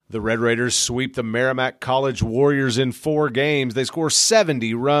The Red Raiders sweep the Merrimack College Warriors in 4 games. They score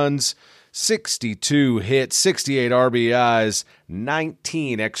 70 runs, 62 hits, 68 RBIs,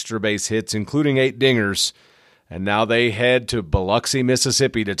 19 extra base hits, including 8 dingers. And now they head to Biloxi,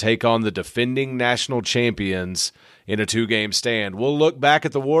 Mississippi to take on the defending national champions in a 2-game stand. We'll look back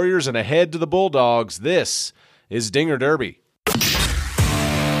at the Warriors and ahead to the Bulldogs. This is Dinger Derby.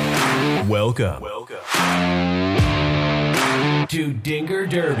 Welcome to Dinger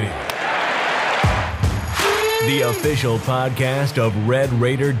Derby, the official podcast of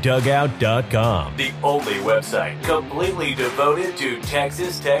RedRaiderDugout.com, the only website completely devoted to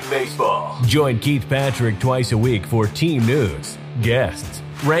Texas Tech baseball. Join Keith Patrick twice a week for team news, guests,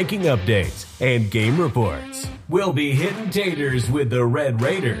 ranking updates, and game reports. We'll be hitting taters with the Red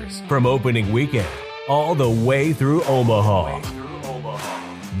Raiders from opening weekend all the way through Omaha.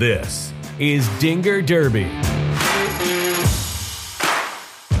 This is Dinger Derby.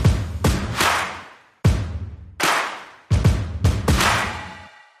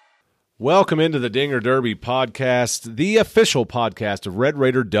 Welcome into the Dinger Derby podcast, the official podcast of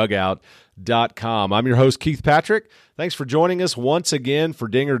RedRaiderDugout.com. I'm your host, Keith Patrick. Thanks for joining us once again for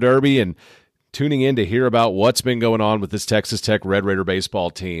Dinger Derby and tuning in to hear about what's been going on with this Texas Tech Red Raider baseball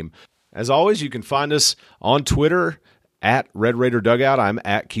team. As always, you can find us on Twitter at Red Raider Dugout. I'm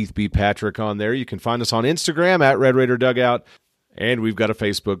at Keith B. Patrick on there. You can find us on Instagram at Red Raider Dugout, and we've got a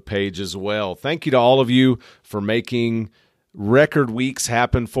Facebook page as well. Thank you to all of you for making record weeks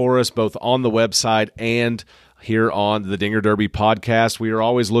happen for us, both on the website and here on the Dinger Derby podcast. We are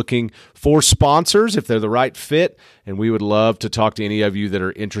always looking for sponsors if they're the right fit, and we would love to talk to any of you that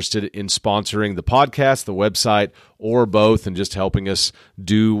are interested in sponsoring the podcast, the website, or both, and just helping us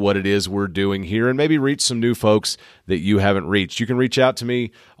do what it is we're doing here and maybe reach some new folks that you haven't reached. You can reach out to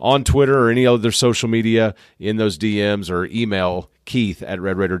me on Twitter or any other social media in those DMs or email Keith at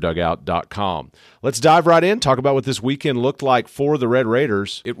RedRaiderDugout.com. Let's dive right in, talk about what this weekend looked like for the Red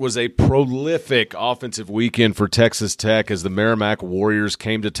Raiders. It was a prolific offensive weekend for Texas Tech as the Merrimack Warriors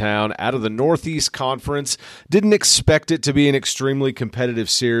came to town out of the Northeast Conference. Didn't expect it to be an extremely competitive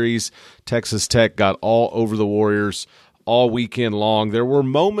series. Texas Tech got all over the Warriors all weekend long. There were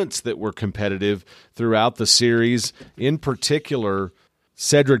moments that were competitive throughout the series. In particular,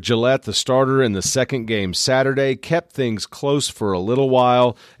 Cedric Gillette, the starter in the second game Saturday, kept things close for a little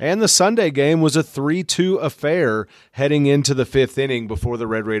while, and the Sunday game was a 3-2 affair heading into the 5th inning before the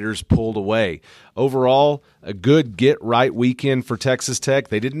Red Raiders pulled away. Overall, a good get-right weekend for Texas Tech.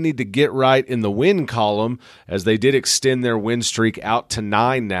 They didn't need to get right in the win column, as they did extend their win streak out to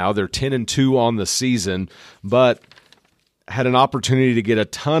 9 now. They're 10-2 on the season, but had an opportunity to get a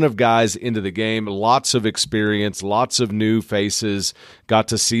ton of guys into the game, lots of experience, lots of new faces, got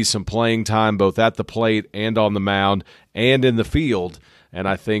to see some playing time both at the plate and on the mound and in the field, and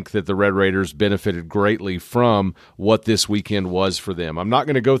I think that the Red Raiders benefited greatly from what this weekend was for them. I'm not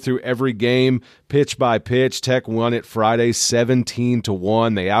going to go through every game pitch by pitch. Tech won it Friday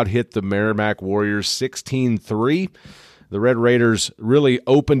 17-1. They out-hit the Merrimack Warriors 16-3. The Red Raiders really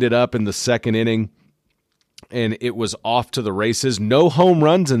opened it up in the second inning, and it was off to the races. No home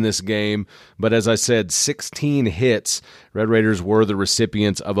runs in this game, but as I said, 16 hits. Red Raiders were the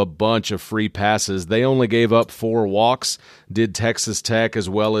recipients of a bunch of free passes. They only gave up 4 walks, did Texas Tech, as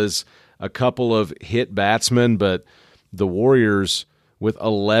well as a couple of hit batsmen, but the Warriors with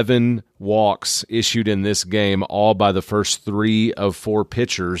 11 walks issued in this game, all by the first 3 of 4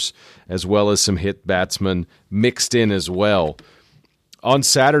 pitchers, as well as some hit batsmen mixed in as well. On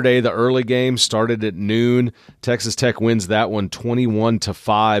Saturday, the early game started at noon. Texas Tech wins that one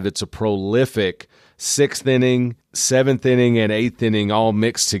 21-5. It's a prolific 6th inning, 7th inning, and 8th inning all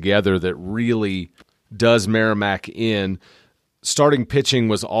mixed together that really does Merrimack in. Starting pitching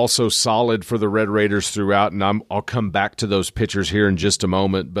was also solid for the Red Raiders throughout, and I'll come back to those pitchers here in just a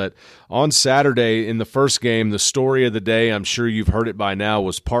moment. But on Saturday, in the first game, the story of the day, I'm sure you've heard it by now,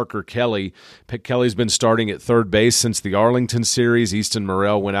 was Parker Kelly. Kelly's been starting at third base since the Arlington series. Easton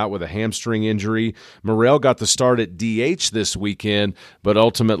Morrell went out with a hamstring injury. Morrell got the start at DH this weekend, but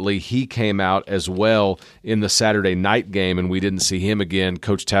ultimately he came out as well in the Saturday night game, and we didn't see him again.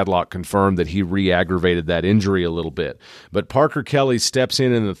 Coach Tadlock confirmed that he re-aggravated that injury a little bit. But Parker Kelly steps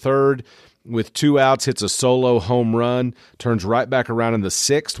in the third with 2 outs, hits a solo home run, turns right back around in the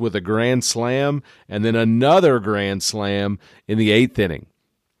 6th with a grand slam, and then another grand slam in the 8th inning.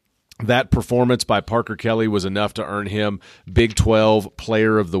 That performance by Parker Kelly was enough to earn him Big 12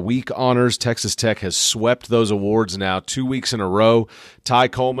 Player of the Week honors. Texas Tech has swept those awards now 2 weeks in a row. Ty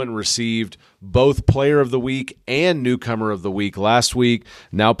Coleman received both Player of the Week and Newcomer of the Week last week.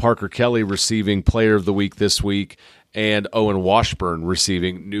 Now Parker Kelly receiving Player of the Week this week and Owen Washburn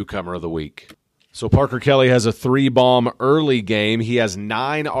receiving Newcomer of the Week. So Parker Kelly has a 3-bomb early game. He has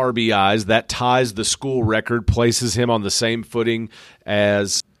 9 RBIs. That ties the school record, places him on the same footing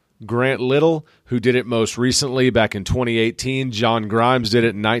as Grant Little, who did it most recently back in 2018. John Grimes did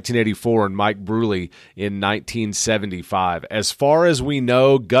it in 1984, and Mike Bruley in 1975. As far as we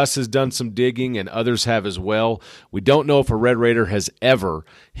know, Gus has done some digging, and others have as well. We don't know if a Red Raider has ever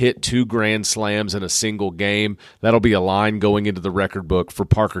hit 2 grand slams in a single game. That'll be a line going into the record book for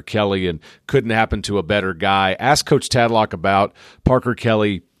Parker Kelly, and couldn't happen to a better guy. Ask Coach Tadlock about Parker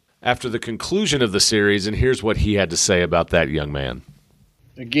Kelly after the conclusion of the series, and here's what he had to say about that young man.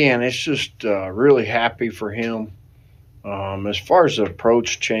 Again, it's just really happy for him. As far as the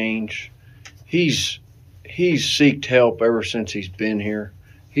approach change, he's seeked help ever since he's been here.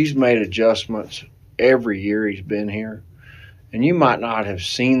 He's made adjustments every year he's been here. And you might not have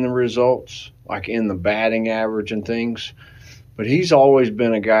seen the results, like in the batting average and things, but he's always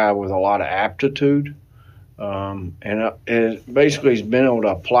been a guy with a lot of aptitude. And basically he's been able to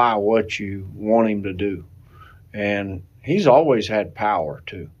apply what you want him to do. And he's always had power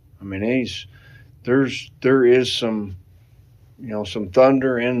too. I mean, there is some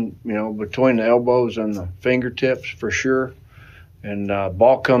thunder in, between the elbows and the fingertips for sure. And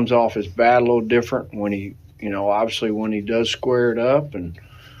ball comes off his bat a little different when he, obviously when he does square it up. And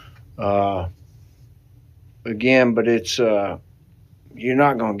again, but it's you're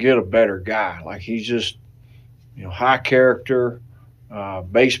not going to get a better guy. Like, he's just, high character,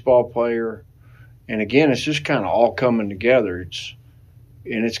 baseball player. And again, it's just kind of all coming together.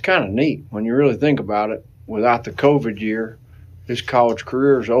 It's kind of neat when you really think about it. Without the COVID year, his college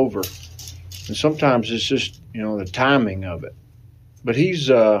career is over. And sometimes it's just, the timing of it. But he's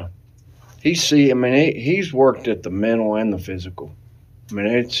worked at the mental and the physical. I mean,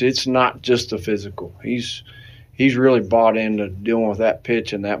 it's not just the physical. He's really bought into dealing with that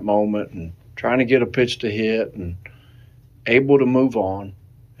pitch in that moment and trying to get a pitch to hit and able to move on.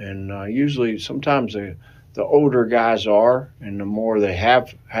 And usually, sometimes the older guys are, and the more they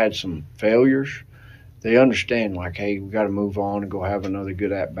have had some failures, they understand, like, hey, we got to move on and go have another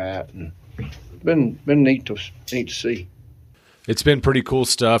good at bat. And it's been neat to see. It's been pretty cool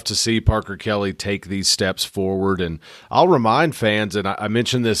stuff to see Parker Kelly take these steps forward. And I'll remind fans, and I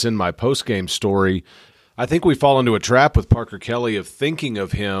mentioned this in my postgame story, I think we fall into a trap with Parker Kelly of thinking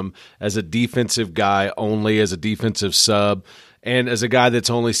of him as a defensive guy only, as a defensive sub, and as a guy that's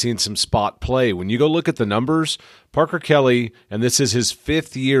only seen some spot play. When you go look at the numbers, Parker Kelly, and this is his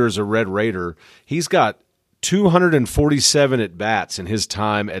 5th year as a Red Raider, he's got 247 at-bats in his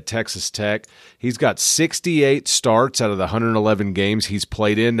time at Texas Tech. He's got 68 starts out of the 111 games he's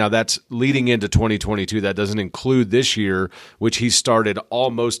played in. Now, that's leading into 2022. That doesn't include this year, which he started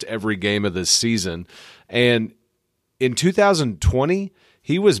almost every game of this season. And in 2020,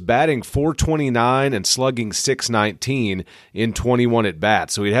 he was batting .429 and slugging .619 in 21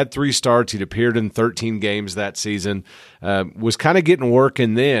 at-bats. So he'd had 3 starts. He'd appeared in 13 games that season, was kind of getting work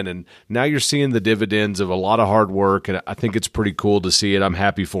in then. And now you're seeing the dividends of a lot of hard work, and I think it's pretty cool to see it. I'm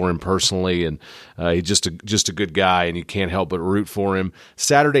happy for him personally, and he's just a good guy, and you can't help but root for him.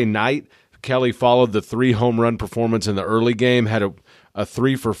 Saturday night, Kelly followed the 3 home run performance in the early game, had a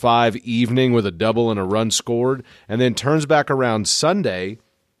 3-for-5 evening with a double and a run scored, and then turns back around Sunday,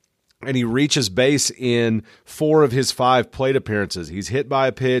 and he reaches base in 4 of his 5 plate appearances. He's hit by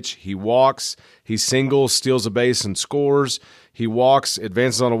a pitch, he walks, he singles, steals a base and scores, he walks,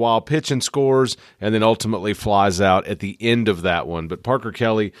 advances on a wild pitch and scores, and then ultimately flies out at the end of that one. But Parker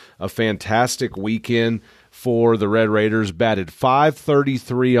Kelly, a fantastic weekend for the Red Raiders, batted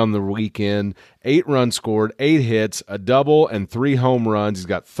 .533 on the weekend, 8 runs scored, 8 hits, a double, and 3 home runs. He's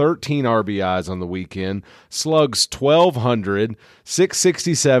got 13 RBIs on the weekend, slugs 1,200,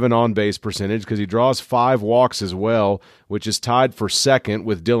 .667 on-base percentage because he draws 5 walks as well, which is tied for second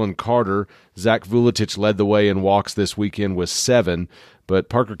with Dylan Carter. Zach Vuletich led the way in walks this weekend with 7. But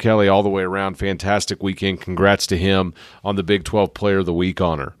Parker Kelly, all the way around, fantastic weekend. Congrats to him on the Big 12 Player of the Week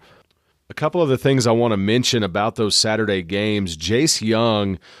honor. A couple of the things I want to mention about those Saturday games. Jace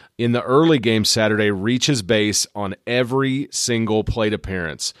Young, in the early game Saturday, reaches base on every single plate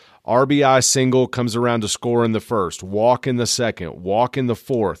appearance. RBI single, comes around to score in the first, walk in the second, walk in the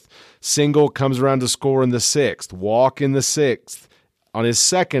fourth. Single, comes around to score in the sixth, walk in the sixth on his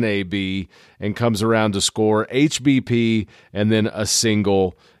second AB, and comes around to score HBP and then a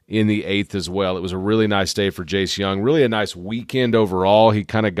single in the 8th as well. It was a really nice day for Jace Young, really a nice weekend overall. He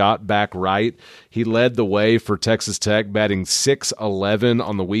kind of got back right. He led the way for Texas Tech, batting .611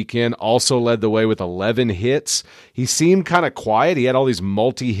 on the weekend, also led the way with 11 hits. He seemed kind of quiet. He had all these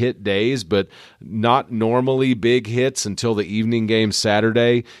multi-hit days, but not normally big hits until the evening game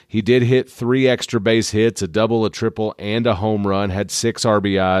Saturday. He did hit 3 extra base hits, a double, a triple, and a home run, had 6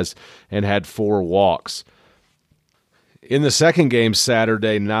 RBIs, and had 4 walks. In the second game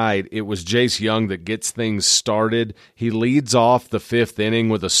Saturday night, it was Jace Young that gets things started. He leads off the 5th inning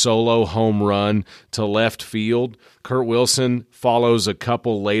with a solo home run to left field. Kurt Wilson follows a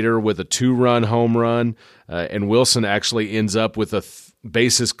couple later with a 2-run home run, and Wilson actually ends up with a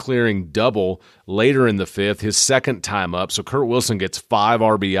bases-clearing double later in the 5th, his second time up. So Kurt Wilson gets 5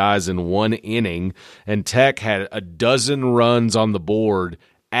 RBIs in 1 inning, and Tech had a dozen runs on the board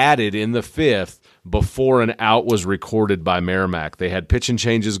added in the 5th before an out was recorded by Merrimack. They had pitching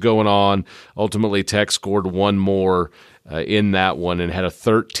changes going on. Ultimately, Tech scored 1 more in that one and had a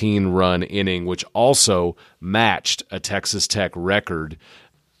 13-run inning, which also matched a Texas Tech record.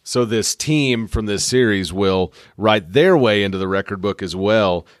 So this team from this series will write their way into the record book as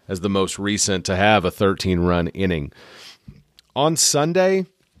well as the most recent to have a 13-run inning. On Sunday,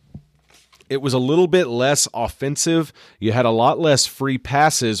 it was a little bit less offensive. You had a lot less free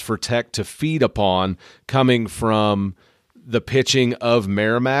passes for Tech to feed upon coming from the pitching of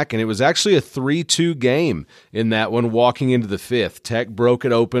Merrimack, and it was actually a 3-2 game in that one walking into the 5th. Tech broke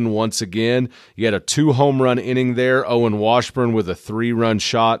it open once again. You had a 2-home-run inning there. Owen Washburn with a 3-run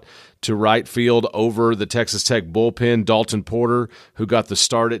shot to right field over the Texas Tech bullpen. Dalton Porter, who got the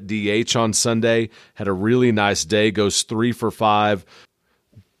start at DH on Sunday, had a really nice day, goes 3 for 5.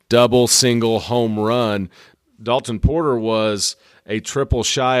 Double, single, home run. Dalton Porter was a triple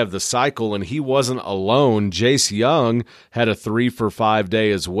shy of the cycle, and he wasn't alone. Jace Young had a 3 for 5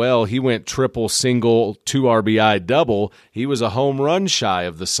 day as well. He went triple, single, 2 RBI double. He was a home run shy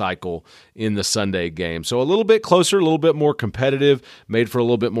of the cycle in the Sunday game. So a little bit closer, a little bit more competitive, made for a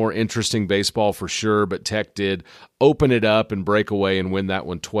little bit more interesting baseball for sure, but Tech did open it up and break away and win that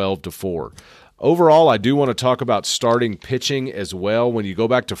one 12-4. Overall, I do want to talk about starting pitching as well. When you go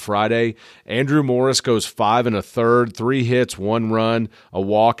back to Friday, Andrew Morris goes 5 1/3, 3 hits, 1 run, a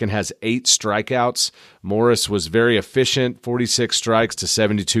walk, and has 8 strikeouts. Morris was very efficient, 46 strikes to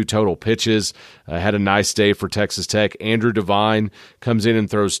 72 total pitches. Had a nice day for Texas Tech. Andrew Devine comes in and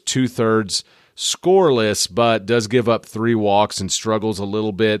throws 2/3 scoreless, but does give up 3 walks and struggles a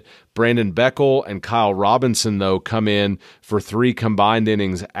little bit. Brandon Beckel and Kyle Robinson, though, come in for 3 combined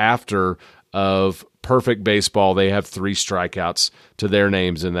innings after of perfect baseball. They have 3 strikeouts to their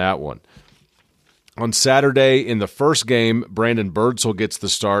names in that one. On Saturday, in the first game, Brandon Birdsell gets the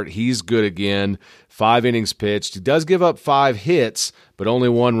start. He's good again. 5 innings pitched. He does give up 5 hits, but only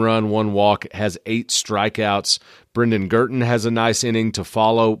 1 run, 1 walk, has 8 strikeouts. Brendan Girton has a nice inning to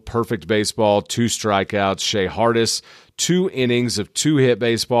follow. Perfect baseball, 2 strikeouts. Shea Hardis, 2 innings of 2-hit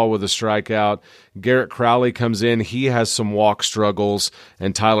baseball with a strikeout. Garrett Crowley comes in. He has some walk struggles.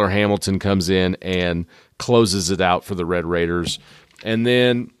 And Tyler Hamilton comes in and closes it out for the Red Raiders. And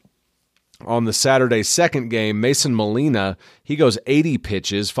then on the Saturday second game, Mason Molina, he goes 80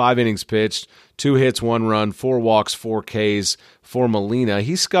 pitches, 5 innings pitched, 2 hits, 1 run, 4 walks, 4 Ks for Molina.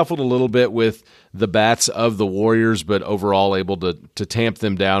 He scuffled a little bit with the bats of the Warriors, but overall able to tamp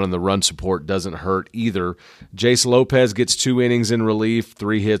them down, and the run support doesn't hurt either. Jace Lopez gets 2 innings in relief,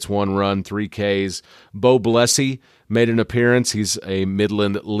 3 hits, 1 run, 3 Ks. Bo Blessy made an appearance. He's a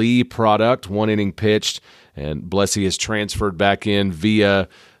Midland Lee product, 1 inning pitched, and Blessy has transferred back in via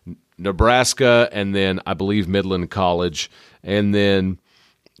Nebraska and then I believe Midland College. And then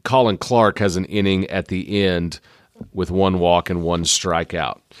Colin Clark has an inning at the end with 1 walk and 1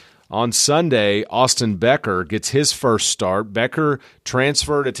 strikeout. On Sunday, Austin Becker gets his first start. Becker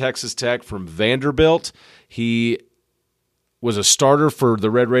transferred to Texas Tech from Vanderbilt. He was a starter for the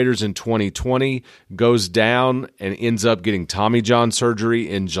Red Raiders in 2020, goes down and ends up getting Tommy John surgery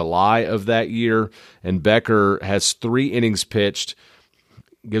in July of that year. And Becker has 3 innings pitched,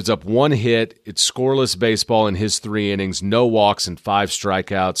 gives up 1 hit. It's scoreless baseball in his 3 innings, no walks and 5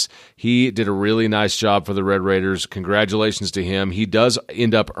 strikeouts. He did a really nice job for the Red Raiders. Congratulations to him. He does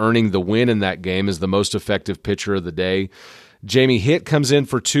end up earning the win in that game as the most effective pitcher of the day. Jamie Hitt comes in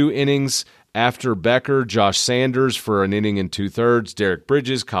for 2 innings after Becker. Josh Sanders for an inning and 2/3. Derek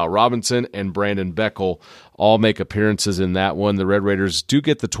Bridges, Kyle Robinson, and Brandon Beckel all make appearances in that one. The Red Raiders do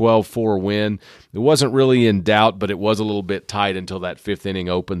get the 12-4 win. It wasn't really in doubt, but it was a little bit tight until that 5th inning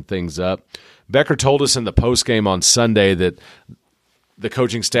opened things up. Becker told us in the postgame on Sunday that the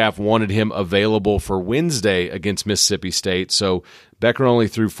coaching staff wanted him available for Wednesday against Mississippi State. So Becker only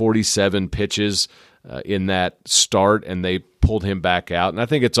threw 47 pitches in that start, and they pulled him back out. And I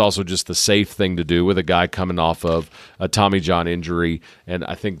think it's also just the safe thing to do with a guy coming off of a Tommy John injury. And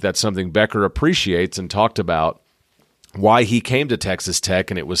I think that's something Becker appreciates and talked about why he came to Texas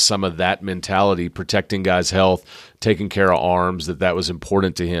Tech, and it was some of that mentality, protecting guys' health, taking care of arms, that was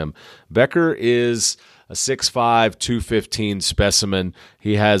important to him. Becker is a 6'5", 215 specimen.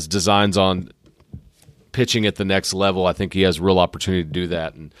 He has designs on pitching at the next level. I think he has real opportunity to do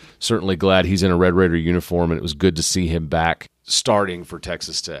that, and certainly glad he's in a Red Raider uniform, and it was good to see him back starting for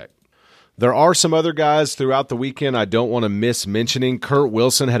Texas Tech. There are some other guys throughout the weekend I don't want to miss mentioning. Kurt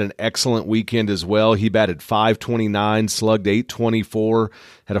Wilson had an excellent weekend as well. He batted .529, slugged .824,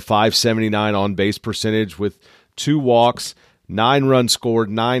 had a .579 on-base percentage with 2 walks, 9 runs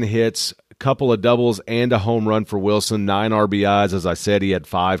scored, 9 hits, couple of doubles and a home run for Wilson, 9 RBIs. As I said, he had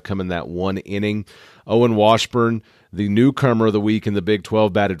 5 come in that one inning. Owen Washburn, the newcomer of the week in the Big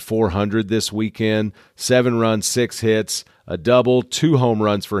 12, batted .400 this weekend, 7 runs, 6 hits, a double, 2 home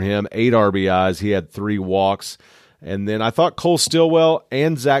runs for him, 8 RBIs. He had 3 walks. And then I thought Cole Stillwell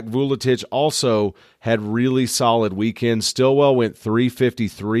and Zach Vuletich also had really solid weekends. Stillwell went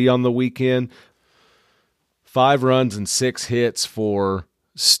 .353 on the weekend, 5 runs and 6 hits for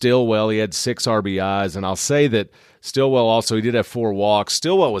Stillwell. He had 6 RBIs, and I'll say that Stillwell also, he did have 4 walks.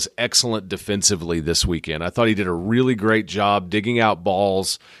 Stillwell was excellent defensively this weekend. I thought he did a really great job digging out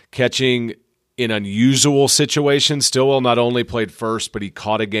balls, catching in unusual situations. Stillwell not only played first, but he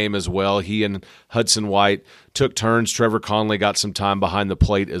caught a game as well. He and Hudson White took turns. Trevor Conley got some time behind the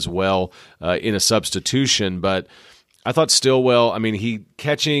plate as well in a substitution, but I thought Stillwell, he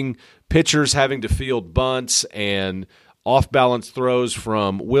catching pitchers having to field bunts and off-balance throws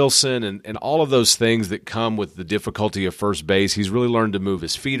from Wilson and all of those things that come with the difficulty of first base. He's really learned to move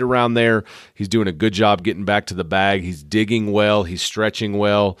his feet around there. He's doing a good job getting back to the bag. He's digging well. He's stretching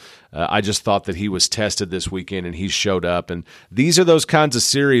well. I just thought that he was tested this weekend, and he showed up. And these are those kinds of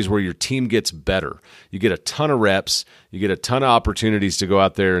series where your team gets better. You get a ton of reps. You get a ton of opportunities to go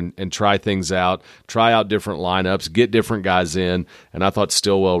out there and try things out, try out different lineups, get different guys in. And I thought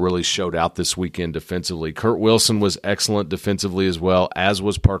Stillwell really showed out this weekend defensively. Kurt Wilson was excellent defensively as well, as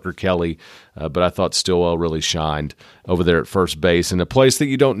was Parker Kelly. But I thought Stillwell really shined over there at first base in a place that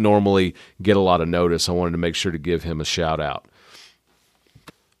you don't normally get a lot of notice. I wanted to make sure to give him a shout out.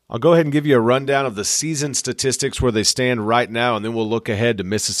 I'll go ahead and give you a rundown of the season statistics where they stand right now, and then we'll look ahead to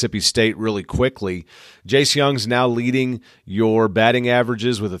Mississippi State really quickly. Jace Young's now leading your batting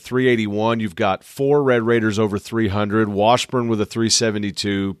averages with a .381. You've got 4 Red Raiders over 300, Washburn with a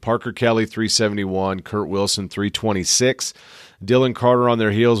 .372, Parker Kelly .371, Kurt Wilson .326. Dylan Carter on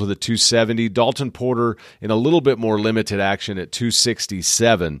their heels with a .270. Dalton Porter in a little bit more limited action at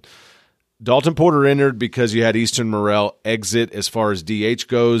 .267. Dalton Porter entered because you had Easton Morrell exit as far as DH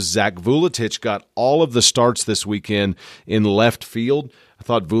goes. Zach Vuletich got all of the starts this weekend in left field. I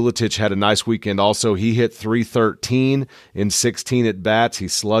thought Vuletich had a nice weekend also. He hit .313 in 16 at-bats. He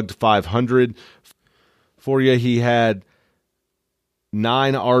slugged .500 for you. He had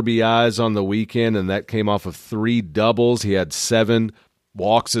 9 RBIs on the weekend, and that came off of 3 doubles. He had 7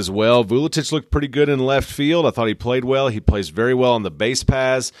 walks as well. Vuletich looked pretty good in left field. I thought he played well. He plays very well on the base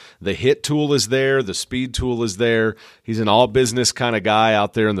paths. The hit tool is there. The speed tool is there. He's an all-business kind of guy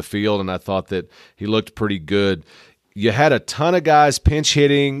out there in the field, and I thought that he looked pretty good. You had a ton of guys pinch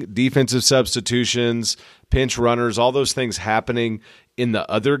hitting, defensive substitutions, pinch runners, all those things happening in the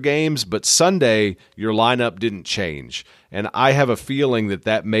other games, but Sunday, your lineup didn't change. And I have a feeling that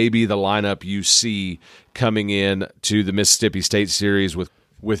that may be the lineup you see coming in to the Mississippi State series with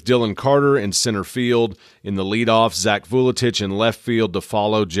Dylan Carter in center field in the leadoff, Zach Vuletich in left field to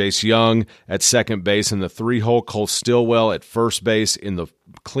follow Jace Young at second base in the 3-hole, Cole Stillwell at first base in the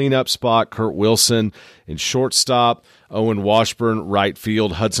cleanup spot, Kurt Wilson in shortstop, Owen Washburn right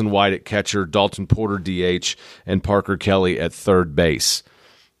field, Hudson White at catcher, Dalton Porter DH, and Parker Kelly at third base.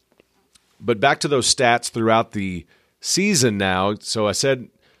 But back to those stats throughout the season now. So I said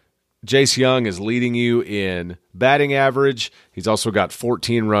Jace Young is leading you in batting average. He's also got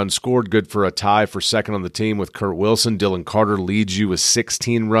 14 runs scored, good for a tie for second on the team with Kurt Wilson. Dylan Carter leads you with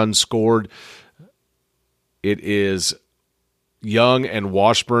 16 runs scored. It is Young and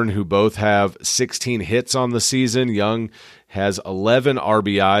Washburn who both have 16 hits on the season. Young has 11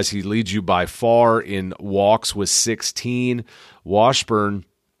 RBIs. He leads you by far in walks with 16. Washburn,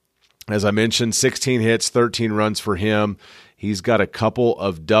 as I mentioned, 16 hits, 13 runs for him. He's got a couple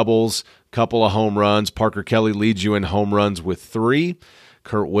of doubles, couple of home runs. Parker Kelly leads you in home runs with 3.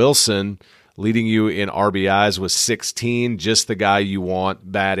 Kurt Wilson, Leading you in RBIs was 16, just the guy you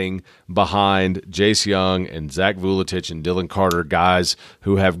want batting behind Jace Young and Zach Vuletich and Dylan Carter, guys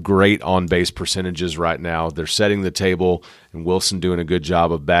who have great on-base percentages right now. They're setting the table, and Wilson doing a good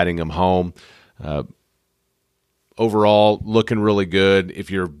job of batting them home. Overall, looking really good.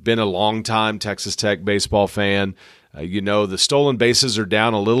 If you've been a long-time Texas Tech baseball fan, you know the stolen bases are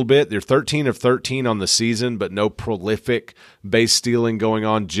down a little bit. They're 13 of 13 on the season, but no prolific base stealing going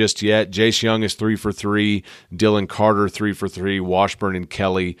on just yet. Jace Young is 3 for 3. Dylan Carter 3 for 3. Washburn and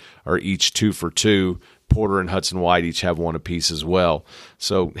Kelly are each 2 for 2. Porter and Hudson White each have 1 apiece as well.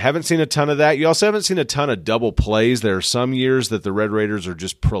 So haven't seen a ton of that. You also haven't seen a ton of double plays. There are some years that the Red Raiders are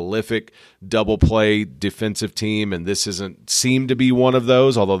just prolific double play defensive team, and this isn't seem to be one of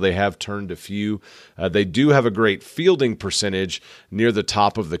those, although they have turned a few. They do have a great fielding percentage near the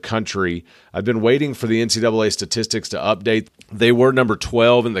top of the country. I've been waiting for the NCAA statistics to update. They were number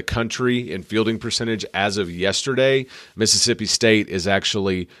 12 in the country in fielding percentage as of yesterday. Mississippi State is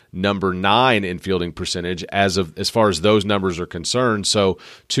actually number 9 in fielding percentage as far as those numbers are concerned. So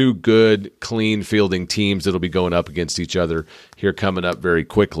 2 good, clean fielding teams that'll be going up against each other here coming up very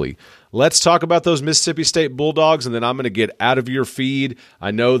quickly. Let's talk about those Mississippi State Bulldogs, and then I'm going to get out of your feed.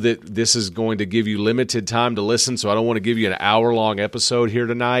 I know that this is going to give you limited time to listen, so I don't want to give you an hour-long episode here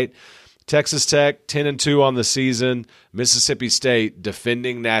tonight. Texas Tech, 10-2 on the season. Mississippi State,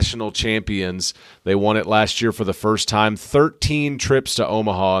 defending national champions. They won it last year for the first time. 13 trips to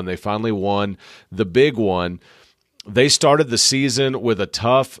Omaha, and they finally won the big one. They started the season with a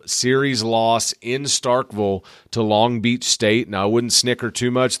tough series loss in Starkville to Long Beach State. Now, I wouldn't snicker too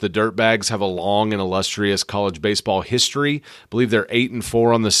much. The Dirtbags have a long and illustrious college baseball history. I believe they're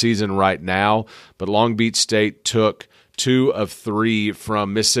 8-4 on the season right now, but Long Beach State took 2 of 3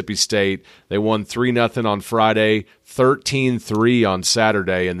 from Mississippi State. They won 3-0 on Friday, 13-3 on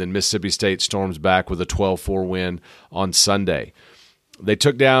Saturday, and then Mississippi State storms back with a 12-4 win on Sunday. They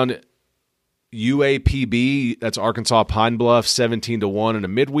took down UAPB, that's Arkansas Pine Bluff, 17-1 in a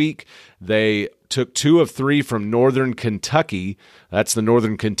midweek. They took 2 of 3 from Northern Kentucky. That's the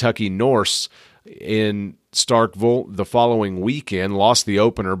Northern Kentucky Norse in Starkville the following weekend. Lost the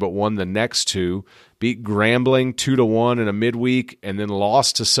opener, but won the next 2. Beat Grambling 2-1 in a midweek, and then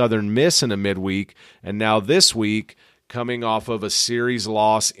lost to Southern Miss in a midweek. And now this week, coming off of a series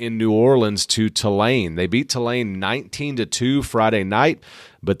loss in New Orleans to Tulane. They beat Tulane 19-2 Friday night,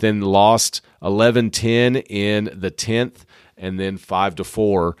 but then lost 11-10 in the 10th, and then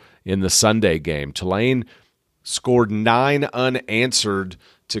 5-4 in the Sunday game. Tulane scored 9 unanswered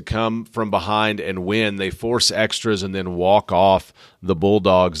to come from behind and win. They force extras and then walk off the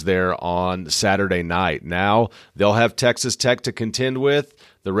Bulldogs there on Saturday night. Now they'll have Texas Tech to contend with.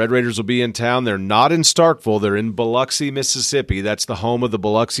 The Red Raiders will be in town. They're not in Starkville. They're in Biloxi, Mississippi. That's the home of the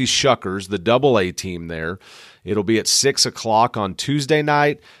Biloxi Shuckers, the Double-A team there. It'll be at 6 o'clock on Tuesday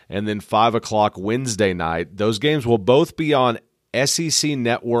night and then 5 o'clock Wednesday night. Those games will both be on SEC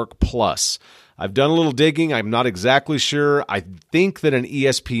Network Plus. I've done a little digging. I'm not exactly sure. I think that an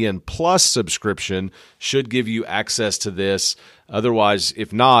ESPN Plus subscription should give you access to this. Otherwise,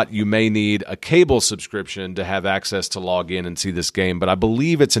 if not, you may need a cable subscription to have access to log in and see this game. But I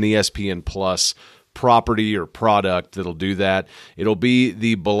believe it's an ESPN Plus property or product that'll do that. It'll be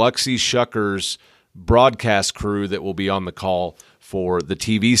the Biloxi Shuckers broadcast crew that will be on the call for the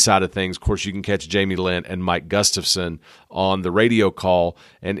TV side of things. Of course, you can catch Jamie Lent and Mike Gustafson on the radio call.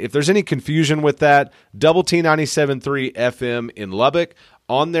 And if there's any confusion with that, Double T 97.3 FM in Lubbock.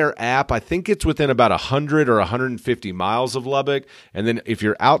 On their app, I think it's within about 100 or 150 miles of Lubbock. And then if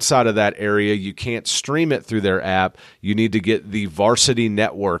you're outside of that area, you can't stream it through their app. You need to get the Varsity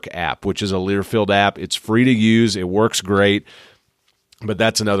Network app, which is a Learfield app. It's free to use. It works great. But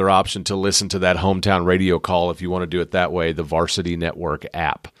that's another option to listen to that hometown radio call if you want to do it that way, the Varsity Network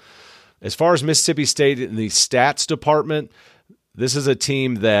app. As far as Mississippi State in the stats department, this is a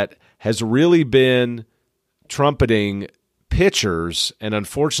team that has really been trumpeting pitchers, and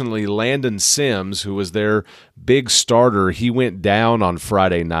unfortunately Landon Sims, who was their big starter, he went down on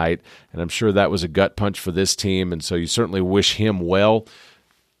Friday night, and I'm sure that was a gut punch for this team, and so you certainly wish him well.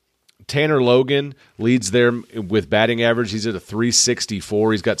 Tanner Logan leads there with batting average. He's at a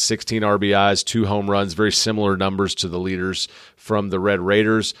 .364. He's got 16 RBIs, 2 home runs, very similar numbers to the leaders from the Red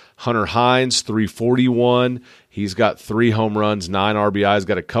Raiders. Hunter Hines, .341. He's got 3 home runs, 9 RBIs.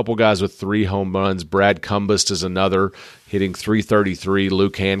 Got a couple guys with 3 home runs. Brad Cumbest is another, hitting .333.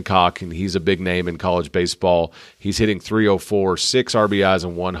 Luke Hancock, and he's a big name in college baseball. He's hitting .304, 6 RBIs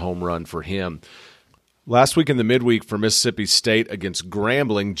and 1 home run for him. Last week in the midweek for Mississippi State against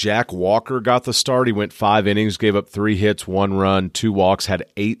Grambling, Jack Walker got the start. He went 5 innings, gave up 3 hits, 1 run, 2 walks, had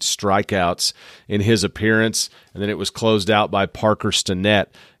 8 strikeouts in his appearance, and then it was closed out by Parker Stinnett.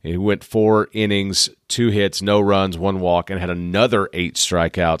 He went 4 innings, 2 hits, no runs, 1 walk, and had another 8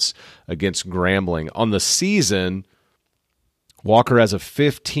 strikeouts against Grambling. On the season, Walker has a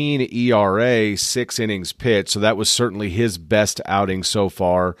 15 ERA, 6 innings pitched, so that was certainly his best outing so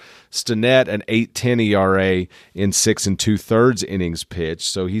far. Stinnett, an 8.10 ERA in 6 2/3 innings pitched,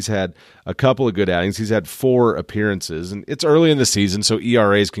 so he's had a couple of good outings. He's had 4 appearances, and it's early in the season, so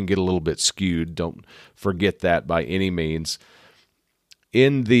ERAs can get a little bit skewed. Don't forget that by any means.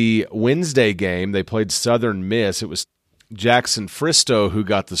 In the Wednesday game, they played Southern Miss. It was Jackson Fristoe who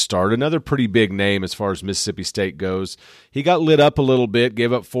got the start, another pretty big name as far as Mississippi State goes. He got lit up a little bit,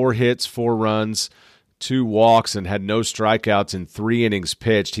 gave up 4 hits, 4 runs, 2 walks, and had no strikeouts in 3 innings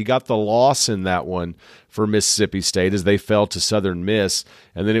pitched. He got the loss in that one for Mississippi State as they fell to Southern Miss,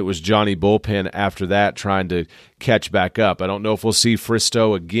 and then it was Johnny Bullpen after that trying to catch back up. I don't know if we'll see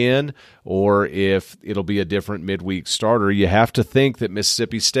Fristoe again or if it'll be a different midweek starter. You have to think that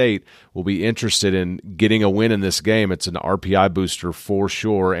Mississippi State will be interested in getting a win in this game. It's an RPI booster for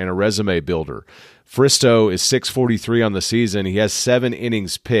sure and a resume builder. Fristoe is 643 on the season. He has 7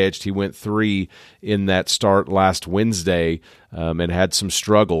 innings pitched. He went 3 in that start last Wednesday and had some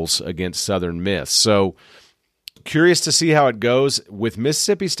struggles against Southern Miss. So curious to see how it goes. With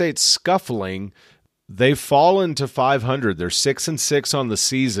Mississippi State scuffling, they've fallen to 500. They're 6-6 on the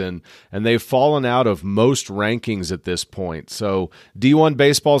season, and they've fallen out of most rankings at this point. So D1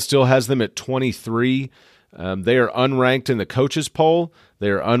 Baseball still has them at 23. They are unranked in the coaches poll. They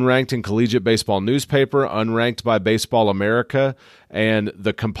are unranked in Collegiate Baseball Newspaper, unranked by Baseball America, and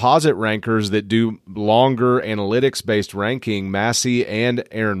the composite rankers that do longer analytics-based ranking, Massey and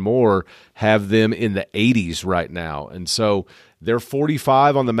Aaron Moore, have them in the 80s right now. And so they're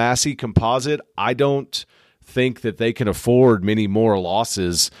 45 on the Massey composite. I don't think that they can afford many more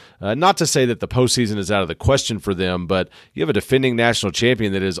losses. Not to say that the postseason is out of the question for them, but you have a defending national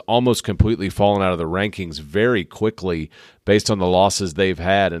champion that has almost completely fallen out of the rankings very quickly based on the losses they've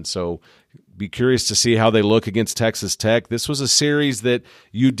had. And so be curious to see how they look against Texas Tech. This was a series that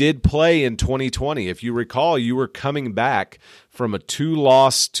you did play in 2020. If you recall, you were coming back from a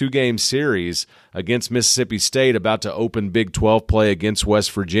 2-loss, 2-game series against Mississippi State, about to open Big 12 play against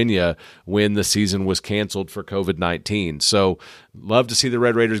West Virginia when the season was canceled for COVID-19. So love to see the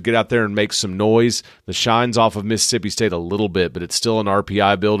Red Raiders get out there and make some noise. The shine's off of Mississippi State a little bit, but it's still an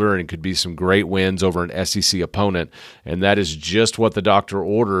RPI builder and it could be some great wins over an SEC opponent. And that is just what the doctor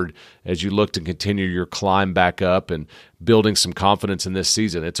ordered as you look to continue your climb back up and building some confidence in this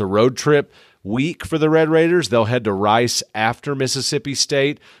season. It's a road trip week for the Red Raiders. They'll head to Rice after Mississippi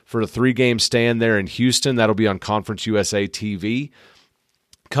State for a 3-game stand there in Houston. That'll be on Conference USA TV.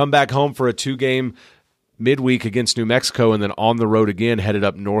 Come back home for a 2-game midweek against New Mexico, and then on the road again, headed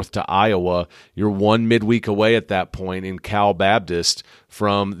up north to Iowa. You're 1 midweek away at that point in Cal Baptist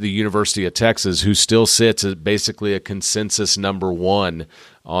from the University of Texas, who still sits at basically a consensus number 1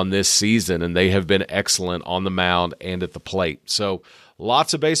 on this season, and they have been excellent on the mound and at the plate. So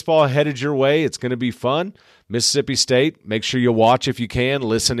lots of baseball headed your way. It's going to be fun. Mississippi State, make sure you watch if you can,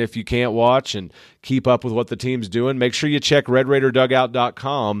 listen if you can't watch, and keep up with what the team's doing. Make sure you check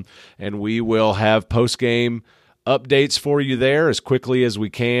RedRaiderDugout.com, and we will have post-game updates for you there as quickly as we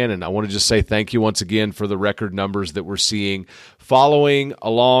can. And I want to just say thank you once again for the record numbers that we're seeing following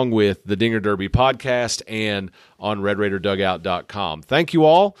along with the Dinger Derby podcast and on RedRaiderDugout.com. Thank you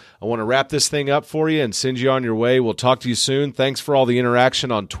all. I want to wrap this thing up for you and send you on your way. We'll talk to you soon. Thanks for all the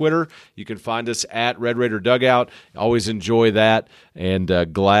interaction on Twitter. You can find us at Red Raider Dugout. Always enjoy that,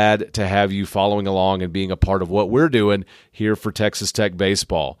 and glad to have you following along and being a part of what we're doing here for Texas Tech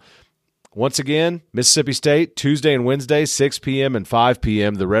baseball. Once again, Mississippi State, Tuesday and Wednesday, 6 p.m. and 5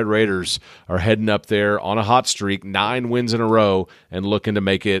 p.m. The Red Raiders are heading up there on a hot streak, 9 wins in a row, and looking to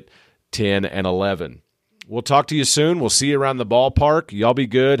make it 10 and 11. We'll talk to you soon. We'll see you around the ballpark. Y'all be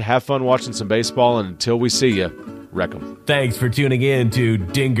good. Have fun watching some baseball, and until we see you, wreck 'em. Thanks for tuning in to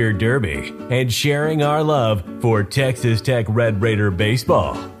Dinger Derby and sharing our love for Texas Tech Red Raider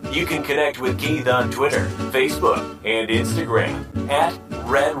baseball. You can connect with Keith on Twitter, Facebook, and Instagram at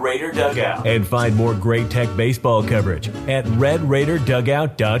Red Raider Dugout. And find more great Tech baseball coverage at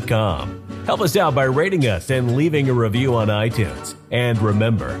RedRaiderDugout.com. Help us out by rating us and leaving a review on iTunes. And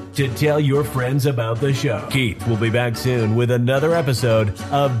remember to tell your friends about the show. Keith will be back soon with another episode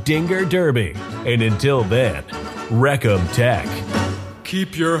of Dinger Derby. And until then, wreck 'em Tech.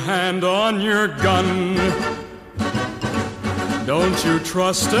 Keep your hand on your gun. Don't you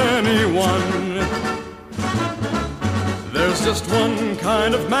trust anyone. There's just one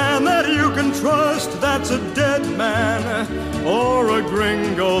kind of man that you can trust, that's a dead man or a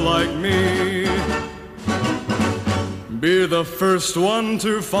gringo like me. Be the first one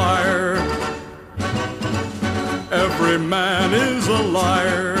to fire. Every man is a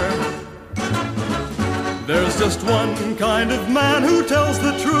liar. There's just one kind of man who tells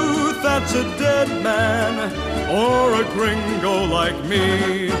the truth, that's a dead man or a gringo like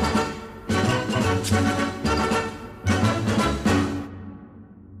me.